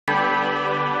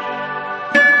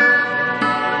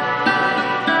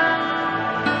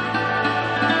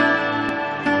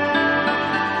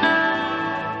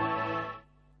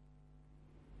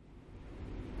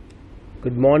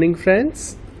Good morning,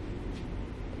 friends.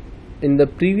 In the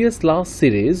previous class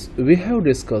series, we have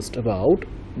discussed about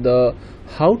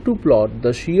how to plot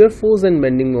the shear force and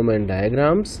bending moment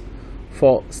diagrams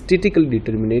for statically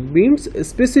determinate beams,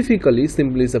 specifically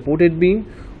simply supported beam,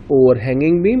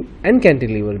 overhanging beam and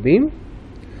cantilever beam.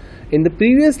 In the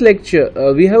previous lecture,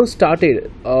 we have started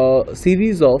a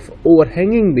series of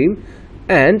overhanging beam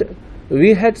and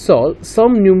we had solved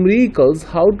some numericals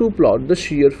how to plot the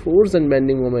shear force and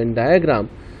bending moment diagram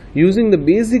using the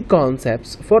basic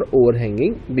concepts for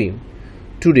overhanging beam.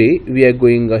 Today we are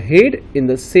going ahead in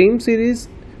the same series,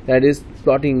 that is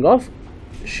plotting of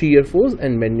shear force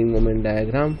and bending moment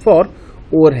diagram for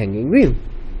overhanging beam.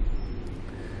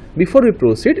 Before we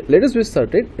proceed, let us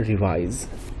start and revise.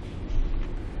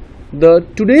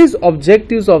 Today's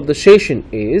objectives of the session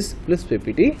is plus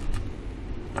PPT.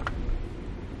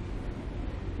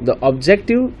 The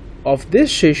objective of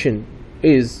this session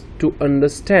is to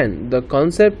understand the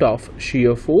concept of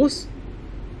shear force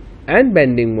and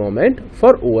bending moment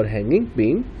for overhanging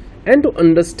beam and to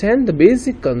understand the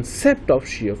basic concept of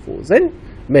shear force and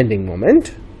bending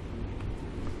moment.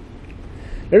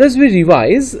 Let us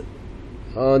revise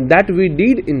that we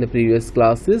did in the previous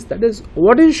classes, that is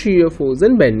what is shear force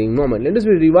and bending moment. Let us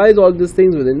revise all these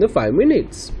things within the 5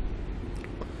 minutes.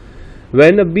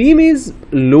 When a beam is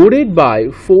loaded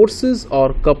by forces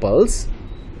or couples,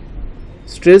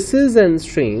 stresses and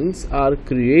strains are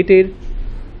created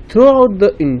throughout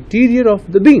the interior of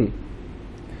the beam.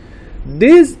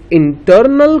 These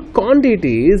internal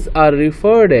quantities are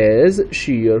referred as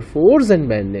shear force and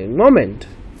bending moment.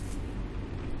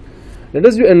 Let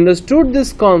us understood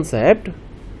this concept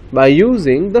by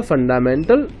using the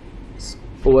fundamentals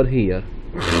over here.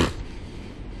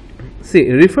 See,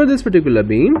 refer this particular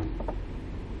beam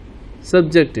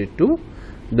subjected to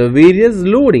the various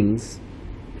loadings.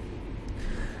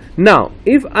 Now,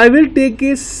 if I will take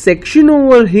a section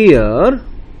over here,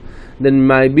 then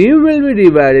my beam will be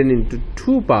divided into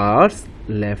two parts,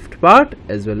 left part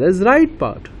as well as right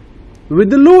part with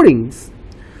the loadings.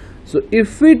 So,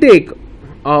 if we take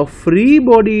a free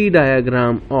body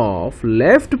diagram of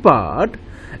left part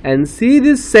and see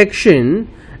this section,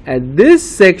 at this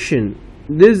section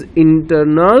these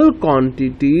internal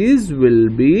quantities will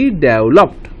be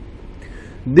developed.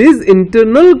 These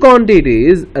internal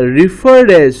quantities are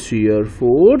referred as shear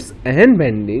force and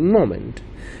bending moment,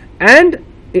 and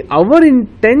our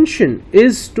intention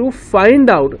is to find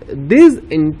out these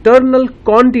internal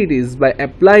quantities by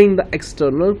applying the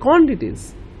external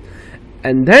quantities,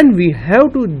 and then we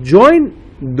have to join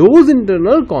those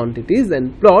internal quantities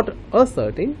and plot a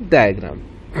certain diagram.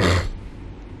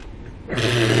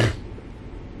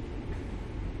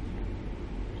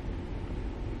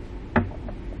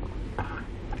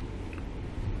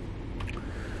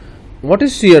 What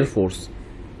is shear force?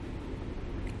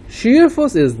 Shear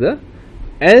force is the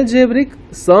algebraic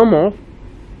sum of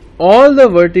all the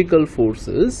vertical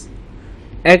forces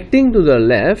acting to the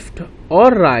left or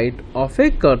right of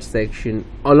a cut section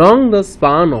along the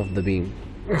span of the beam.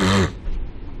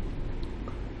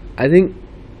 I think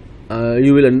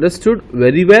you will understood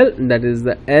very well, that is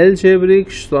the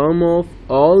algebraic sum of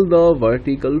all the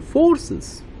vertical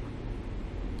forces.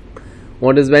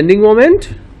 What is bending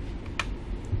moment?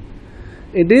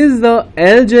 It is the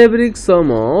algebraic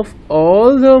sum of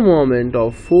all the moment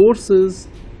of forces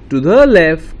to the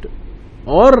left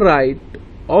or right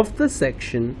of the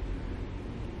section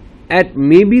at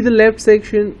maybe the left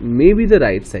section, maybe the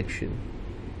right section,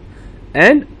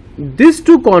 and these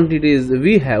two quantities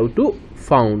we have to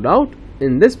found out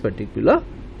in this particular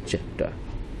chapter.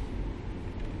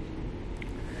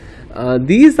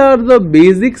 These are the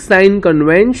basic sign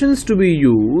conventions to be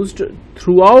used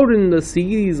throughout in the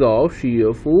series of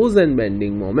shear force and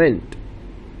bending moment.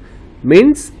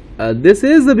 Means this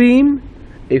is the beam.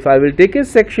 If I will take a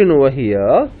section over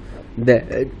here,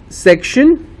 the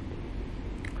section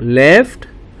left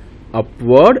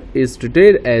upward is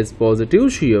treated as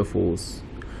positive shear force,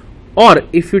 or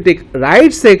if you take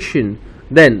right section,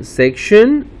 then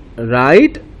section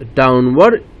right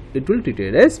downward, it will be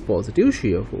treated as positive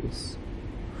shear force.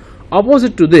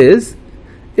 Opposite to this,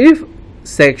 if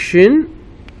section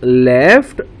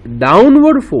left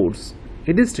downward force,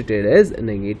 it is treated as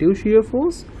negative shear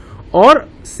force, or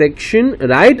section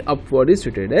right upward is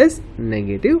treated as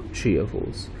negative shear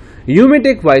force. You may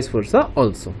take vice versa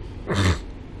also.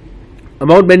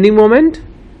 About bending moment,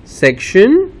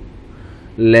 section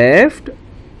left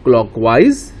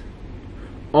clockwise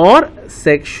or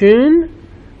section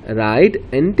right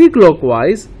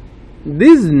anti-clockwise,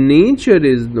 this nature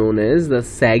is known as the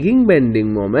sagging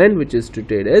bending moment, which is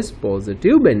treated as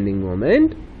positive bending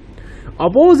moment.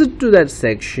 Opposite to that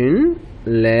section,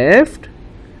 left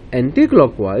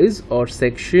anti-clockwise or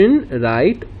section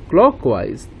right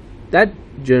clockwise, that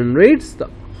generates the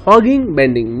hogging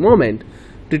bending moment,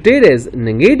 treated as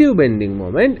negative bending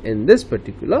moment in this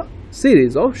particular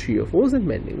series of shear force and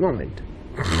bending moment.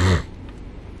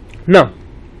 Now,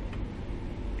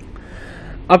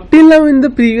 up till now in the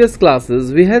previous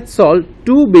classes we had solved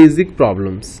two basic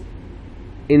problems.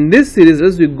 In this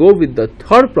series we go with the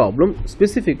third problem,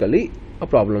 specifically a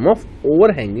problem of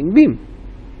overhanging beam.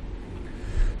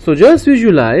 So just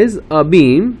visualize a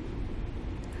beam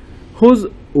whose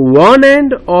one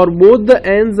end or both the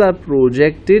ends are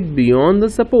projected beyond the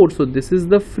support. So this is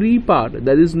the free part.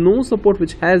 There is no support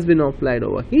which has been applied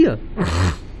over here.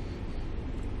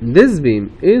 This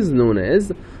beam is known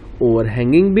as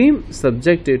overhanging beam,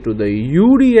 subjected to the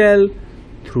UDL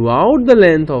throughout the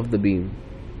length of the beam.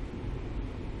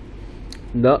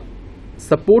 The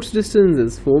supports distance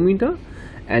is 4 meter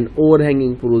and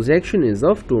overhanging projection is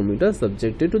of 2 meters,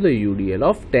 subjected to the UDL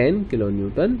of 10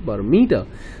 kilonewton per meter.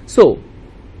 So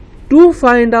to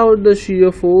find out the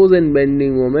shear force and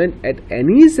bending moment at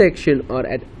any section or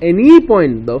at any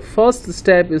point, the first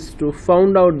step is to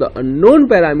find out the unknown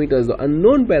parameters. The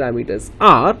unknown parameters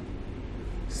are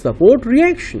support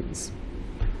reactions.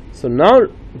 So now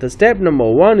the step number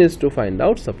 1 is to find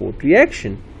out support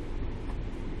reaction.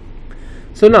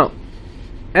 So now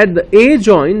at the A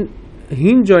joint,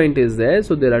 hinge joint is there,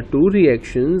 so there are two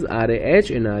reactions, RAH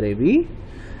and RAB.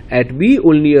 At B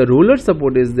only a roller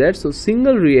support is there, so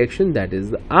single reaction, that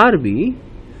is the RB.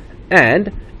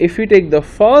 And if we take the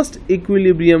first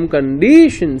equilibrium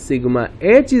condition, sigma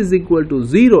H is equal to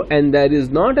 0, and there is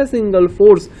not a single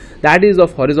force, that is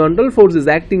of horizontal force, is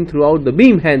acting throughout the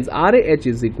beam, hence RAH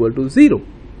is equal to 0.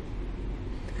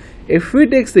 If we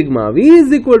take sigma V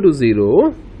is equal to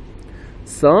 0,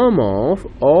 sum of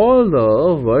all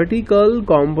the vertical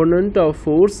component of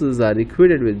forces are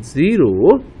equated with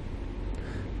 0,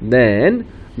 then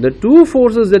the two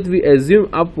forces that we assume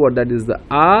upward, that is the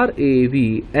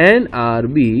RAV and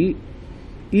RB,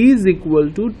 is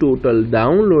equal to total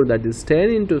download, that is 10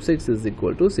 into 6 is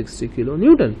equal to 60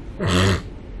 kilonewton.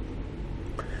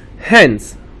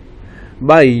 Hence,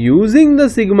 by using the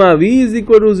sigma V is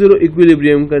equal to 0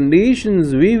 equilibrium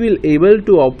conditions, we will able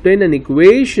to obtain an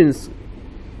equations,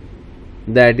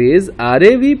 that is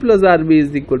RAV plus RB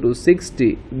is equal to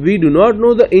 60. We do not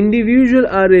know the individual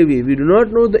RAV, we do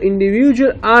not know the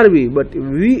individual RB, but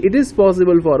it is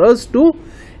possible for us to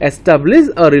establish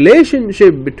a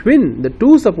relationship between the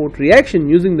two support reaction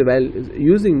using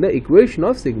the equation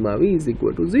of sigma V is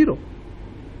equal to 0.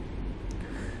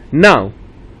 Now,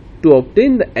 to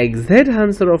obtain the exact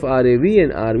answer of RAV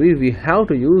and RB, we have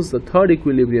to use the third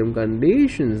equilibrium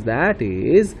conditions, that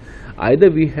is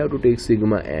either we have to take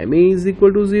sigma MA is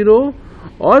equal to 0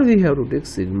 or we have to take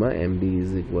sigma MB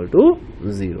is equal to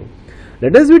 0.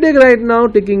 Let us take right now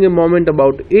taking a moment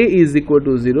about A is equal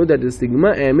to 0, that is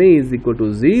sigma MA is equal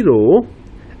to 0,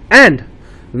 and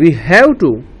we have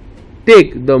to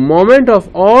take the moment of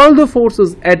all the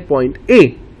forces at point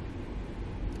A,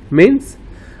 means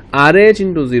RH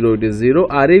into 0 it is 0,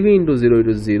 RAV into 0 it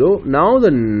is 0. Now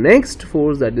the next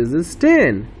force, that is this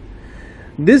 10.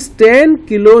 This 10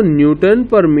 kilonewton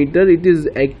per meter, it is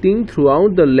acting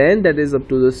throughout the length, that is up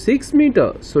to the 6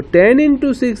 meter. So 10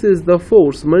 into 6 is the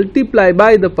force multiplied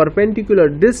by the perpendicular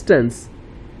distance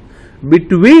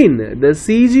between the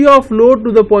CG of load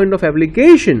to the point of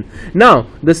application. Now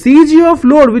the CG of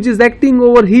load which is acting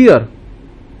over here,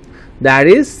 that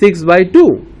is 6 by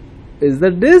 2 is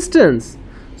the distance.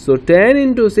 So 10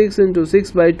 into 6 into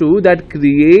 6 by 2, that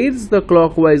creates the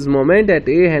clockwise moment at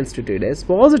A, hence treated as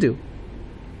positive.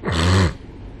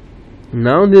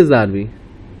 Now this RB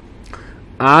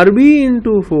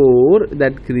into 4,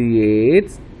 that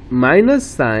creates minus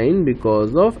sign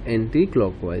because of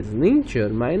anti-clockwise nature.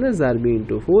 Minus RB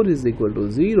into 4 is equal to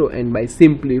 0, and by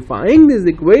simplifying this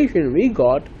equation we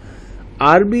got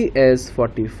RB as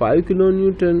 45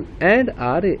 kilonewton and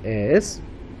RA as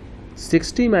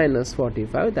 60 minus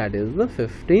 45, that is the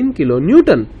 15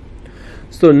 kilonewton.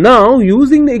 So now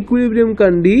using the equilibrium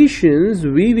conditions,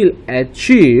 we will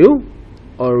achieve,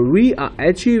 or we are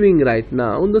achieving right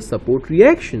now, the support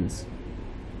reactions.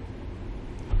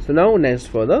 So now next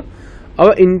further,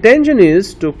 our intention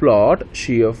is to plot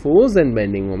shear force and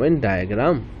bending moment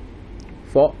diagram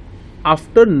for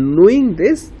after knowing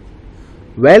this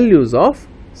values of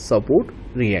support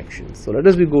reactions. So let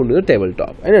us go to the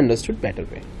tabletop and understood better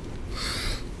way.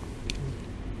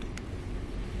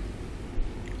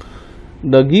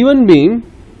 The given beam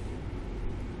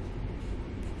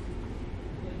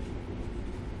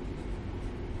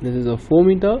this is of 4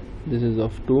 meter, this is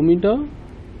of 2 meter,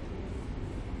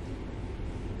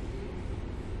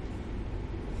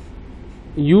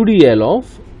 UDL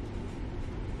of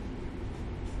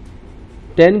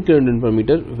 10 kN per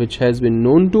meter, which has been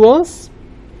known to us.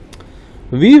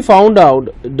 We found out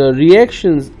the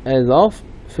reactions as of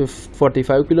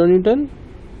 45 kN,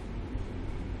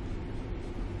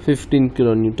 15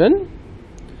 kN,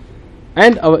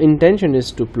 and our intention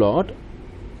is to plot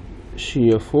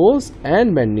shear force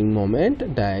and bending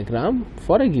moment diagram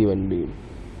for a given beam.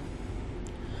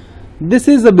 This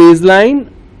is the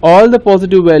baseline. All the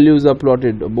positive values are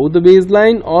plotted above the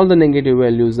baseline, all the negative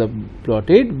values are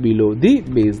plotted below the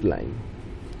baseline,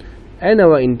 and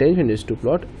our intention is to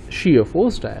plot shear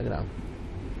force diagram.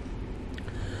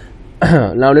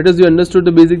 Now let us be understood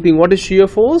the basic thing. What is shear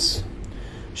force?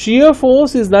 Shear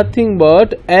force is nothing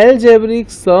but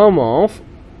algebraic sum of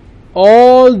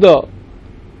all the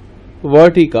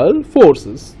vertical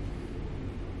forces.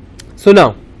 So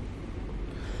now,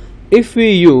 if we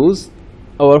use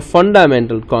our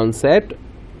fundamental concept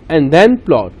and then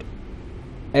plot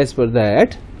as per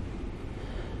that,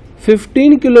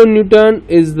 15 kN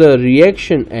is the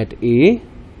reaction at A.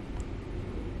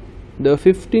 The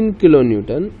 15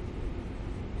 kN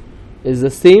is the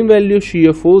same value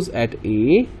shear force at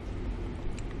A.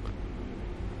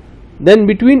 Then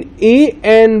between A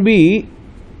and B,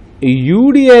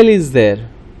 UDL is there.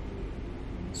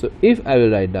 So if I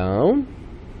will write down,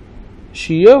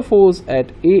 shear force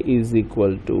at A is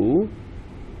equal to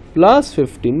plus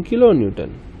 15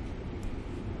 kN.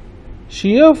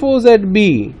 Shear force at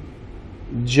B,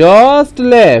 just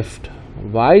left.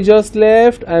 Why just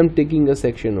left? I am taking a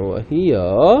section over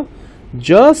here,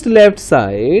 just left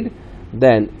side.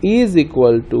 Then E is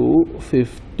equal to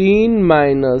 15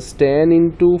 minus 10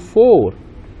 into 4,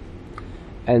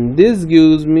 and this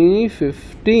gives me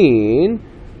 15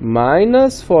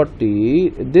 minus 40,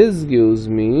 this gives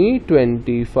me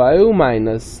 25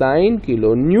 minus sine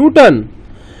kilonewton.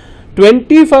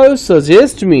 25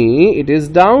 suggests me it is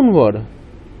downward.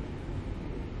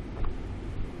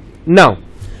 Now,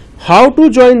 how to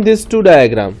join these two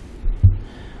diagram?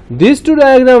 These two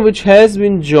diagram which has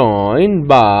been joined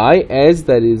by, as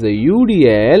there is a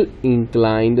UDL,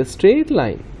 inclined straight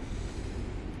line.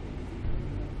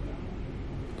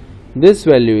 This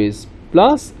value is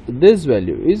plus, this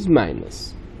value is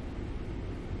minus.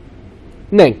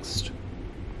 Next,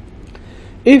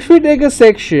 if we take a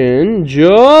section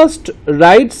just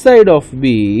right side of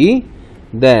B,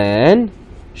 then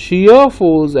shear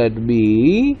force at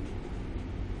B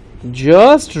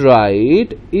just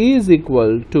right is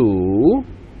equal to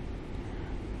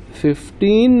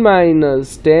 15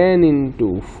 minus 10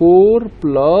 into 4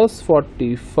 plus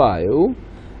 45,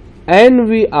 and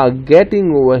we are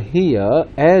getting over here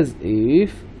as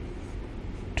if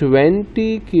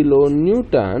 20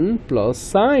 kilonewton plus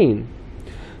sine.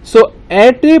 So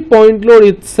at a point load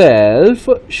itself,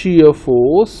 shear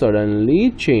force suddenly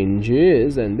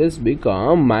changes, and this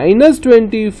becomes minus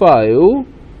 25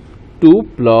 to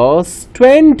plus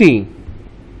 20.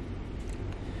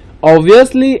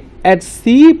 Obviously at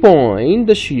C point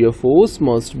the shear force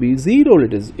must be 0.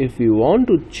 Let us, if we want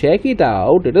to check it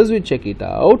out, let us check it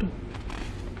out.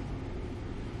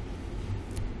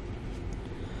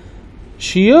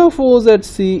 Shear force at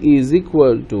C is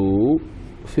equal to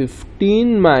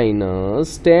 15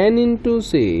 minus 10 into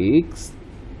 6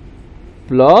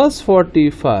 plus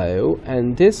 45,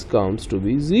 and this comes to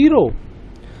be 0.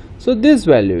 So this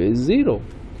value is 0,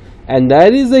 and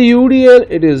that is the UDL.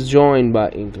 It is joined by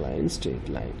inclined straight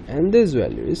line, and this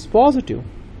value is positive.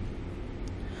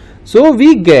 So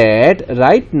we get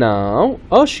right now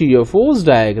a shear force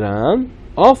diagram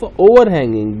of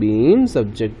overhanging beam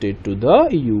subjected to the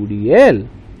UDL.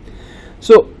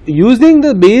 So using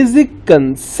the basic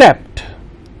concept,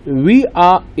 we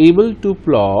are able to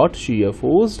plot shear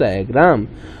force diagram.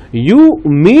 You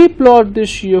may plot this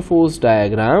shear force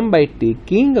diagram by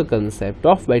taking a concept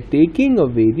of, by taking a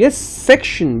various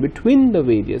section between the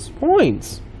various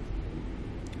points.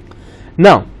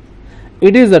 Now,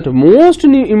 it is at most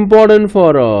important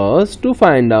for us to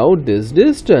find out this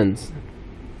distance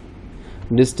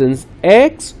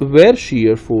x, where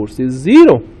shear force is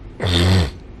 0.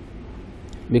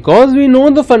 Because we know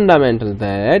the fundamental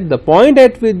that the point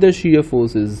at which the shear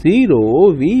force is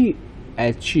 0, we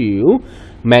achieve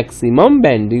maximum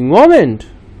bending moment.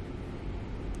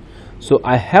 So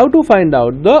I have to find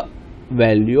out the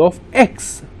value of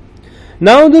x.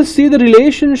 Now see the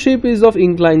relationship is of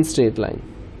inclined straight line.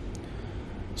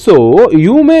 So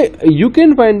you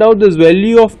can find out this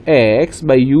value of x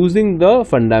by using the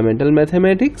fundamental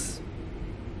mathematics,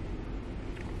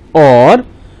 or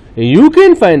you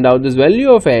can find out this value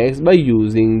of x by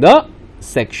using the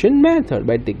section method,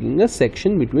 by taking a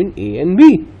section between A and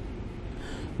B.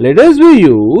 let us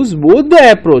use both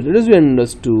the approach. Let us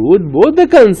understood both the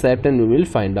concept, and we will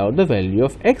find out the value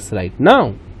of x right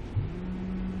now.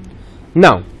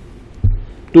 Now,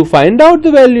 to find out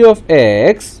the value of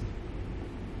x,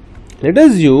 let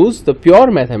us use the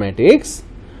pure mathematics.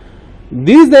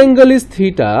 This angle is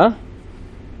theta.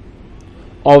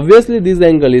 Obviously, this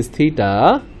angle is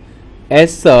theta.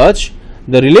 As such,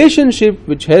 the relationship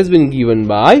which has been given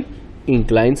by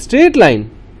inclined straight line.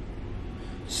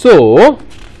 So,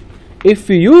 if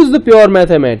we use the pure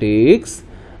mathematics,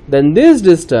 then this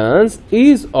distance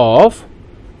is of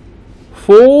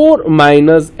 4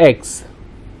 minus x.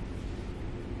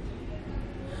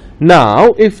 Now,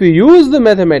 if we use the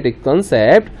mathematical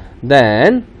concept,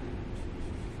 then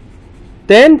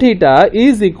tan theta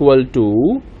is equal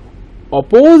to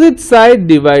opposite side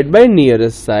divided by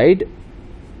nearest side,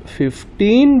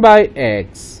 15 by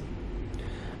x.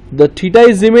 The theta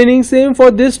is remaining same for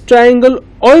this triangle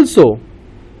also,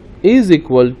 is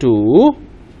equal to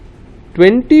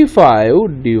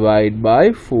 25 divided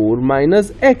by 4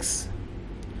 minus x.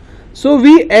 So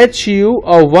we achieve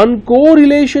a one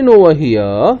correlation over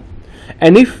here,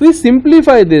 and if we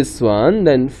simplify this one,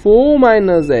 then 4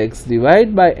 minus x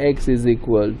divided by x is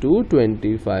equal to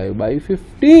 25 by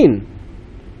 15.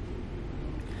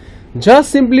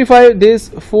 Just simplify this.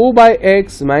 4 by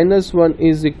x minus 1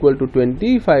 is equal to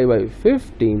 25 by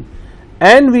 15,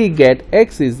 and we get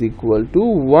x is equal to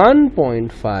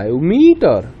 1.5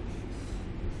 meter.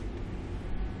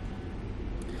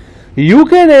 You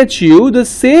can achieve the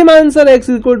same answer, x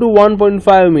is equal to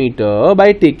 1.5 meter,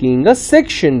 by taking a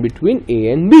section between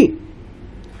A and B.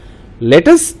 Let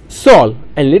us solve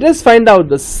and let us find out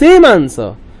the same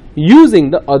answer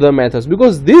using the other methods,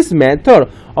 because this method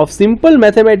of simple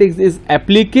mathematics is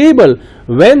applicable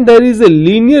when there is a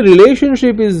linear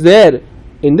relationship is there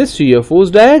in the shear force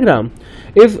diagram.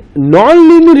 If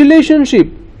non-linear relationship,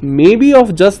 maybe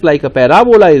of just like a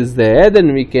parabola, is there,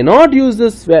 then we cannot use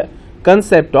this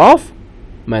concept of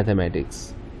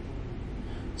mathematics.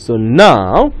 So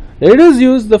now let us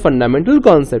use the fundamental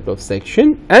concept of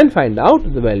section and find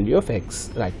out the value of x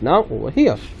right now over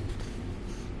here.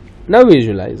 Now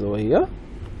visualize over here.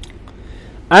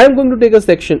 I am going to take a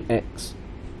section x.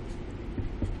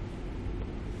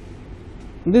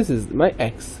 This is my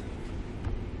x,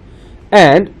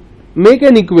 and make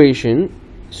an equation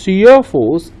shear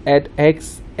force at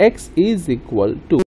x. X is equal to